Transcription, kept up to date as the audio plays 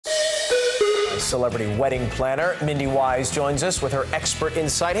celebrity wedding planner. Mindy Weiss joins us with her expert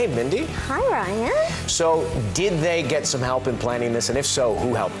insight. Hey, Mindy. Hi, Ryan. So, did they get some help in planning this? And if so,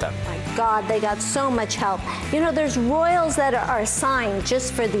 who helped them? My God, they got so much help. You know, there's royals that are assigned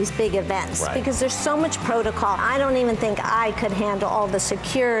just for these big events because there's so much protocol. I don't even think I could handle all the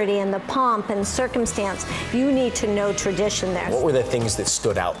security and the pomp and circumstance. You need to know tradition there. What were the things that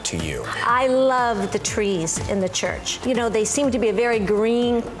stood out to you? I love the trees in the church. You know, they seem to be a very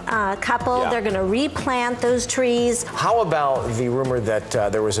green couple. They're going to replant those trees. How about the rumor that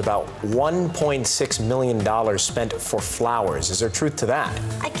there was about $1.6 million spent for flowers? Is there truth to that?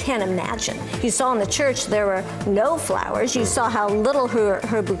 I can't imagine. You saw in the church there were no flowers. You saw how little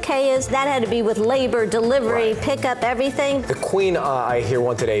her bouquet is. That had to be with labor, delivery, pickup, everything. The Queen, I hear,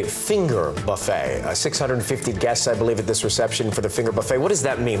 wanted a finger buffet. 650 guests, I believe, at this reception for the finger buffet. What does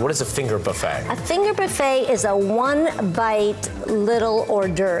that mean? What is a finger buffet? A finger buffet is a one-bite little hors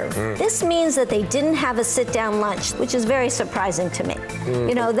d'oeuvre. This means that they didn't have a sit-down lunch, which is very surprising to me.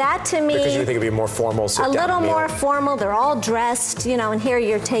 You know, that to me... Because you think it'd be more formal sit-down A little meal. more formal. They're all dressed, you know, and here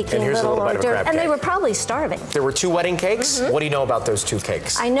you're taking little hors d'oeuvre. And they were probably starving. There were 2 wedding cakes? What do you know about those 2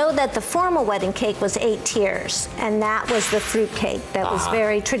 cakes? I know that the formal wedding cake was 8 tiers, and that was the fruit cake. That was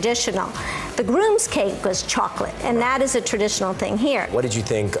very traditional. The groom's cake was chocolate, and that is a traditional thing here. What did you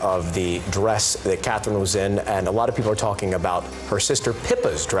think of the dress that Catherine was in? And a lot of people are talking about her sister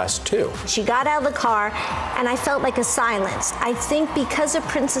Pippa's dress, too. She got out of the car, and I felt like a silence. I think because of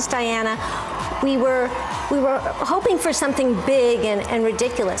Princess Diana, we were hoping for something big and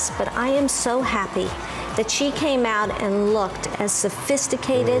ridiculous, but I am so happy that she came out and looked as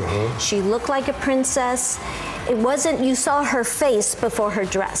sophisticated. She looked like a princess. It wasn't, you saw her face before her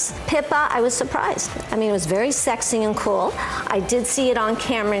dress. Pippa, I was surprised. I mean, it was very sexy and cool. I did see it on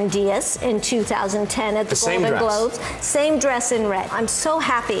Cameron Diaz in 2010 at the Golden Globes. Same dress in red. I'm so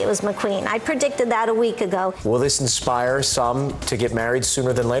happy it was McQueen. I predicted that a week ago. Will this inspire some to get married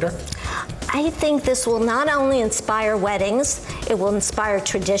sooner than later? I think this will not only inspire weddings, it will inspire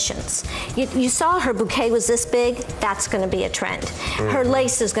traditions. You saw her bouquet was this big, that's going to be a trend. Her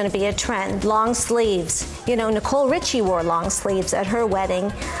lace is going to be a trend. Long sleeves. You know, Nicole Richie wore long sleeves at her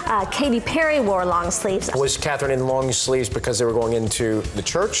wedding. Katy Perry wore long sleeves. Was Catherine in long sleeves because they were going into the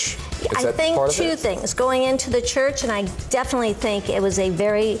church? I think 2 things. Going into the church, and I definitely think it was a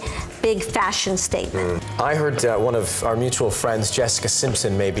very big fashion statement. I heard one of our mutual friends, Jessica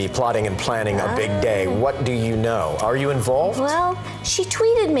Simpson, may be plotting and planning a big day. What do you know? Are you involved? Well, she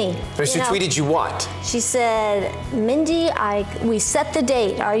tweeted me. So she tweeted you what? She said, Mindy, we set the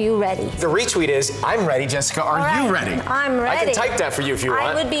date. Are you ready? The retweet is, I'm ready, Jessica. Are you ready? I'm ready. I can type that for you if you want.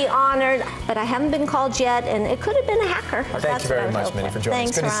 I would be honored, but I haven't been called yet, and it could have been a hacker. Thank you very much, Mindy, for joining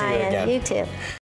us. Thanks, Good to see you again. You too.